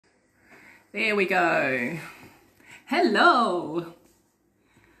There we go. Hello.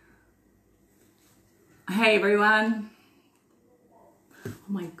 Hey everyone. Oh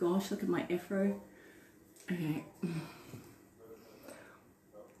my gosh, look at my afro. Okay.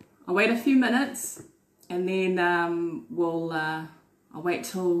 I'll wait a few minutes and then I'll wait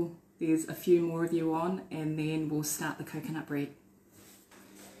till there's a few more of you on and then we'll start the coconut bread.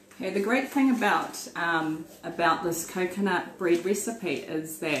 Okay, the great thing about this coconut bread recipe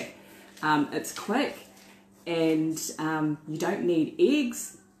is that it's quick and you don't need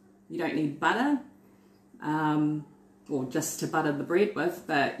eggs, you don't need butter, or just to butter the bread with,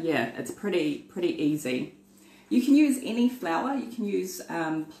 but yeah, it's pretty easy. You can use any flour, you can use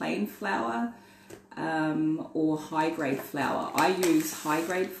plain flour or high-grade flour. I use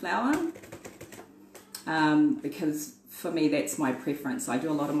high-grade flour because for me that's my preference. I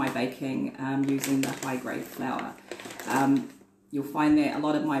do a lot of my baking using the high-grade flour. You'll find that a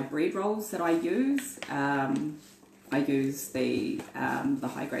lot of my bread rolls that I use the high-grade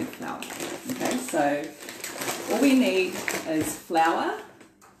flour. Okay, so all we need is flour,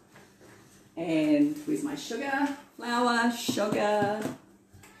 and where's my sugar? Flour, sugar,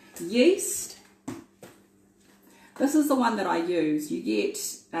 yeast. This is the one that I use. You get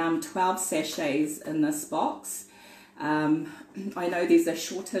 12 sachets in this box. I know there's a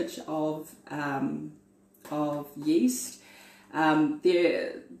shortage of yeast.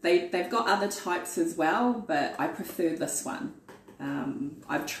 They've got other types as well, but I prefer this one.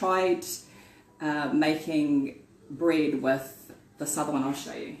 I've tried making bread with this other one. I'll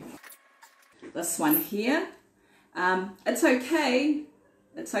show you. This one here, it's okay.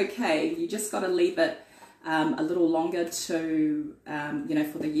 It's okay. You just got to leave it a little longer to,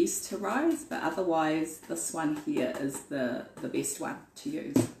 for the yeast to rise. But otherwise, this one here is the best one to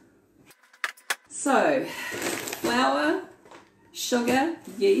use. So, flour, sugar,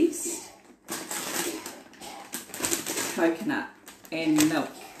 yeast, coconut, and milk.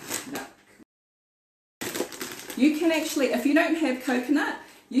 You can actually, if you don't have coconut,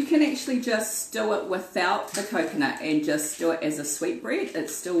 you can actually just do it without the coconut and just do it as a sweetbread. It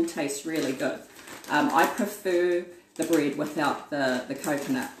still tastes really good. I prefer the bread without the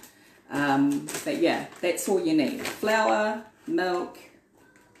coconut. But yeah, that's all you need. Flour, milk,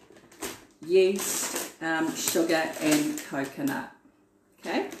 yeast, sugar and coconut.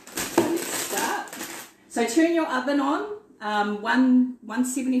 Okay, so let's start. So turn your oven on,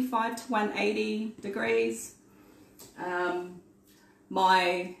 175 to 180 degrees.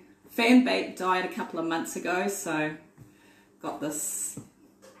 My fan bake died a couple of months ago, so got this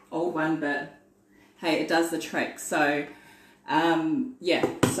old one, but hey, it does the trick. So yeah,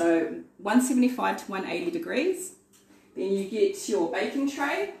 so 175 to 180 degrees. Then you get your baking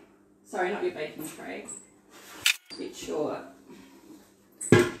tray. Sorry, not your baking tray. Get your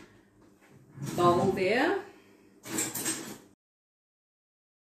bowl there.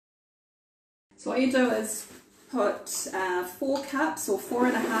 So what you do is put 4 cups or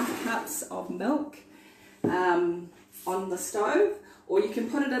 4.5 cups of milk on the stove, or you can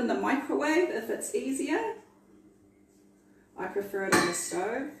put it in the microwave if it's easier. I prefer it on the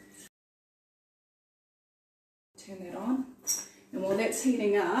stove. Turn that on, and while that's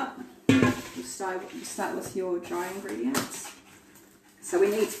heating up, you start with your dry ingredients. So we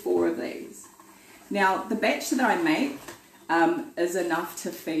need 4 of these. Now the batch that I make is enough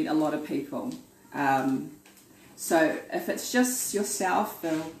to feed a lot of people. So if it's just yourself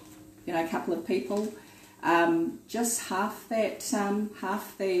or a couple of people, just half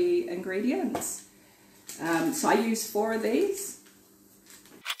the ingredients. So I use 4 of these.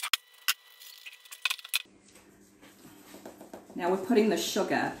 Now we're putting the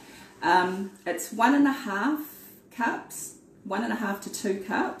sugar. It's 1.5 cups, 1.5 to 2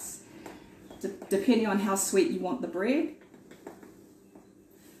 cups, depending on how sweet you want the bread.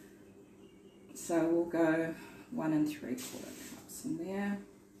 So we'll go 1 3/4 cups in there.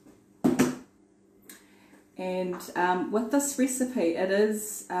 And with this recipe, it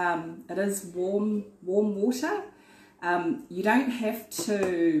is warm water. You don't have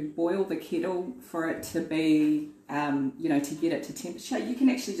to boil the kettle for it to be, to get it to temperature. You can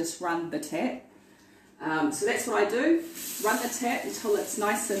actually just run the tap. So that's what I do. Run the tap until it's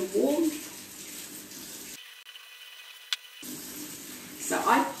nice and warm. So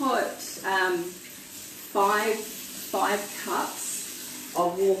I put 5 cups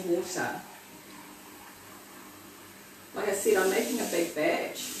of warm water. Like I said, I'm making a big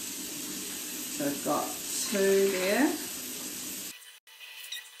batch. So I've got 2 there.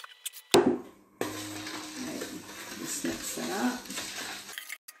 Okay, just mix that up.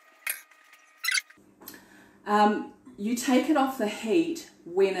 you take it off the heat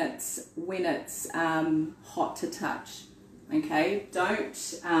when it's hot to touch. Okay,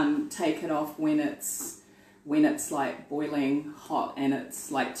 don't take it off when it's like boiling hot and it's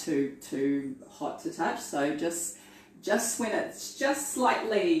like too hot to touch. So just when it's just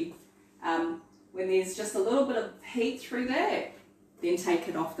slightly, when there's just a little bit of heat through that, then take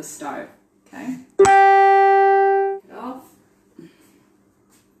it off the stove. Okay, take it off.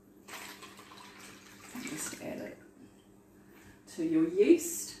 Just add it to your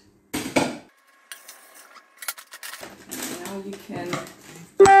yeast. And now you can open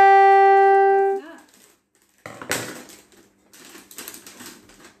up.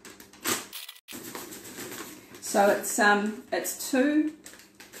 So it's two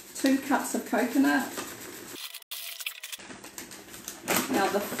cups of coconut. Now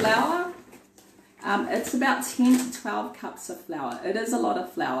the flour, it's about 10 to 12 cups of flour. It is a lot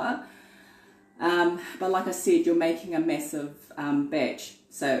of flour, but like I said, you're making a massive batch.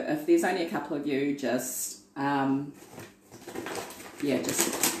 So if there's only a couple of you, just half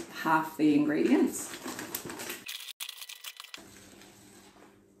the ingredients.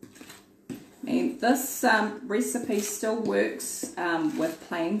 And this recipe still works with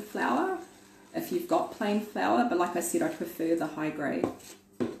plain flour, if you've got plain flour, but like I said, I prefer the high grade.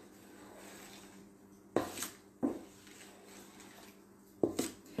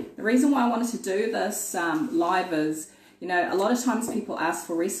 The reason why I wanted to do this live is, you know, a lot of times people ask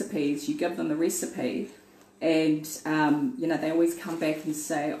for recipes, you give them the recipe, and you know, they always come back and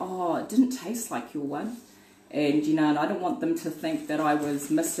say, oh, it didn't taste like your one. And you know, and I don't want them to think that I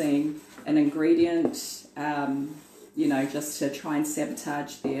was missing an ingredient, you know, just to try and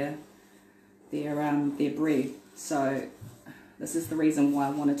sabotage their bread. So this is the reason why I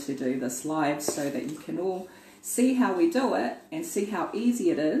wanted to do this live, so that you can all see how we do it and see how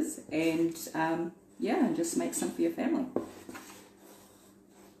easy it is, and yeah, and just make some for your family.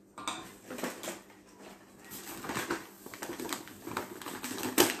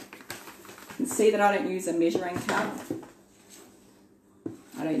 You can see that I don't use a measuring cup.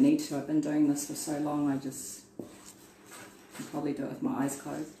 I don't need to. I've been doing this for so long, I just can probably do it with my eyes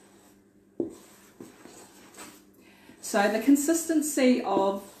closed. So the consistency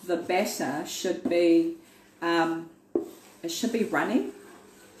of the batter should be, it should be runny.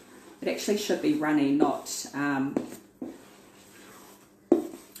 It actually should be runny, not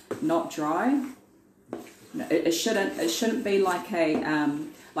dry. No, it shouldn't be like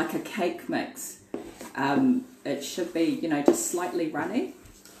a cake mix. It should be, you know, just slightly runny.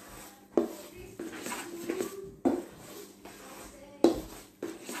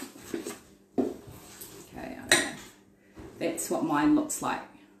 Okay, I don't know. That's what mine looks like.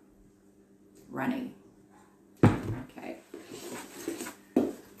 Runny. Okay.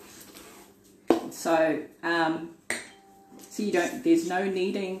 So, so you don't, there's no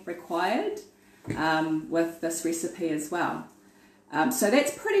kneading required with this recipe as well. So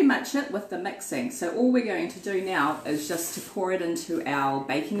that's pretty much it with the mixing. So all we're going to do now is just to pour it into our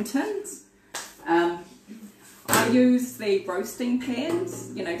baking tins. I use the roasting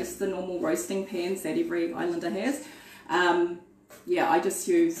pans, you know, just the normal roasting pans that every islander has. Yeah, I just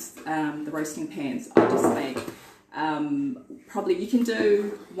use the roasting pans. I just make, probably you can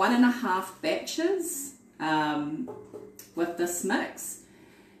do 1.5 batches with this mix.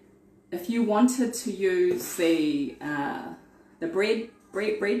 If you wanted to use the bread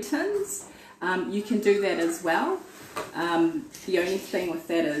tins, you can do that as well. The only thing with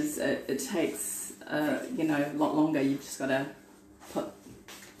that is it takes you know, a lot longer. You've just got to put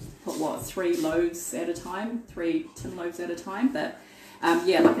what, 3 loaves at a time, 3 tin loaves at a time. But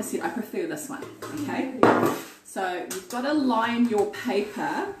yeah, like I said, I prefer this one. Okay, so you've got to line your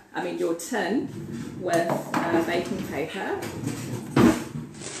paper, I mean your tin, with baking paper.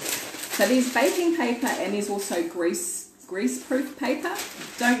 So there's baking paper and there's also grease-proof paper.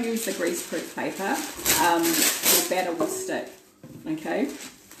 Don't use the grease-proof paper. Your batter will stick. Okay,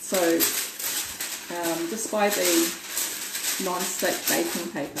 so just buy the non-stick baking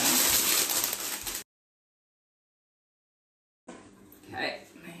paper. Okay,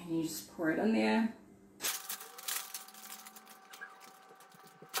 and you just pour it in there.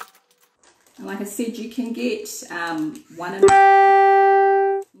 And like I said, you can get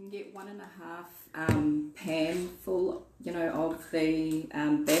 1.5 pan full, you know, of the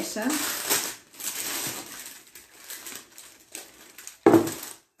batter.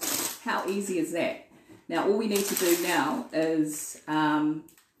 How easy is that? Now all we need to do now is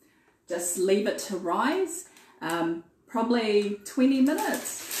just leave it to rise, probably 20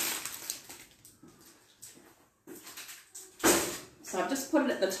 minutes. So I've just put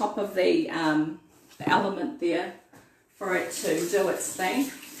it at the top of the element there, for it to do its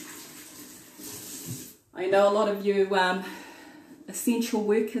thing. I know a lot of you essential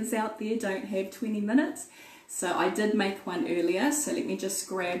workers out there don't have 20 minutes, so I did make one earlier, so let me just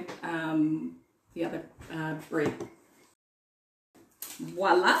grab the other bread.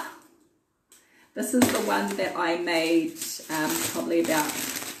 Voila! This is the one that I made probably about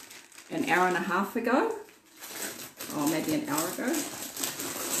an hour and a half ago, or maybe an hour ago.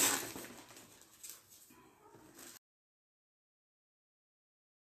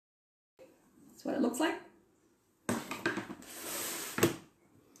 That's what it looks like.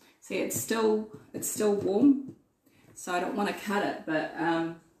 See, it's still warm, so I don't want to cut it, but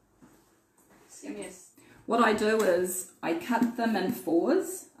what I do is I cut them in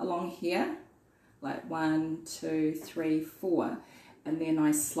fours along here, like 1, 2, 3, 4, and then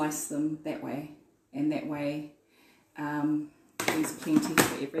I slice them that way, and that way there's plenty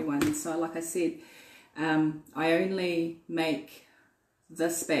for everyone. So like I said, I only make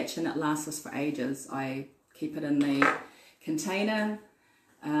this batch and it lasts us for ages. I keep it in the container.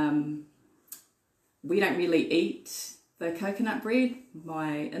 We don't really eat the coconut bread.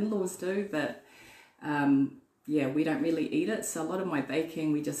 My in-laws do, but yeah, we don't really eat it, so a lot of my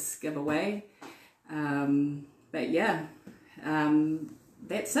baking we just give away. But yeah,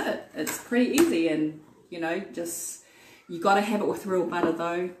 that's it. It's pretty easy, and you know, just you got to have it with real butter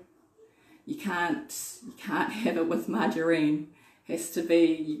though. You can't have it with margarine. It has to be,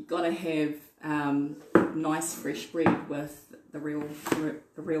 you got to have nice fresh bread with the real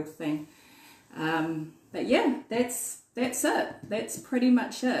thing. But yeah, that's it. That's pretty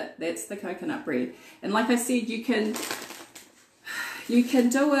much it. That's the coconut bread. And like I said, you can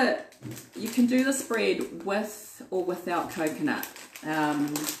do it. You can do this bread with or without coconut.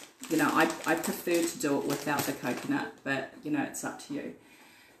 You know, I prefer to do it without the coconut, but you know, it's up to you.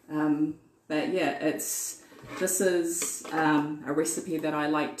 But yeah, this is a recipe that I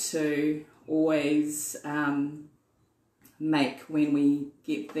like to always make when we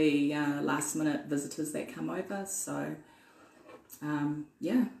get the last minute visitors that come over. So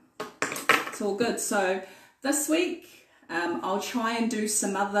yeah, it's all good. So this week I'll try and do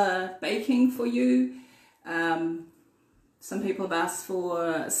some other baking for you. Some people have asked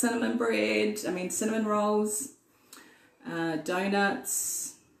for cinnamon rolls,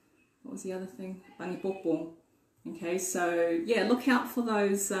 donuts. What was the other thing? Bangi pokpo. Okay, so yeah, look out for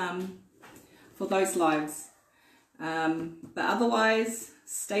those lives. But otherwise,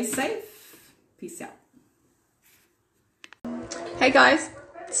 stay safe. Peace out. Hey guys,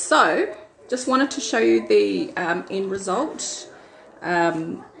 so just wanted to show you the end result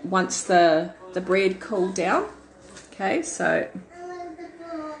once the bread cooled down. Okay, so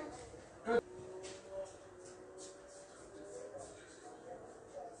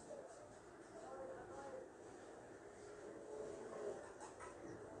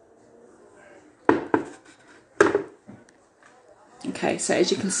okay, so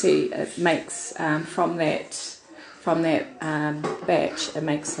as you can see, it makes from that batch, it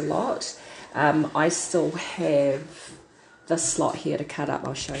makes a lot. I still have this slot here to cut up.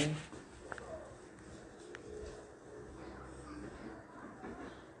 I'll show you.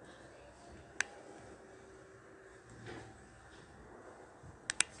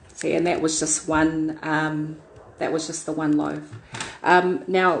 See, and that was just one. That was just the one loaf.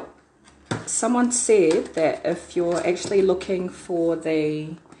 Now, someone said that if you're actually looking for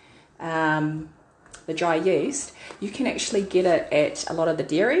the dry yeast, you can actually get it at a lot of the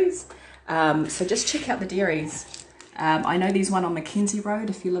dairies. So just check out the dairies. I know there's one on Mackenzie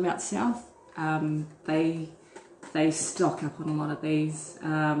Road if you live out south. They stock up on a lot of these.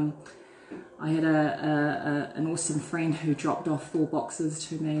 I had an awesome friend who dropped off 4 boxes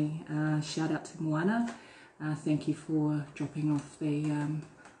to me. Shout out to Moana. Thank you for dropping off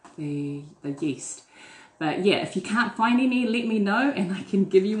the yeast. But yeah, if you can't find any, let me know and I can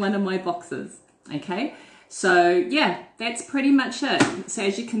give you one of my boxes. Okay, so yeah, that's pretty much it. So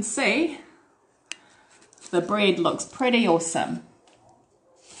as you can see, the bread looks pretty awesome.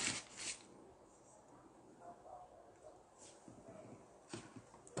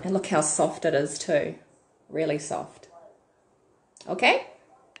 And look how soft it is too. Really soft. Okay?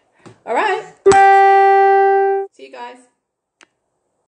 All right. See you guys.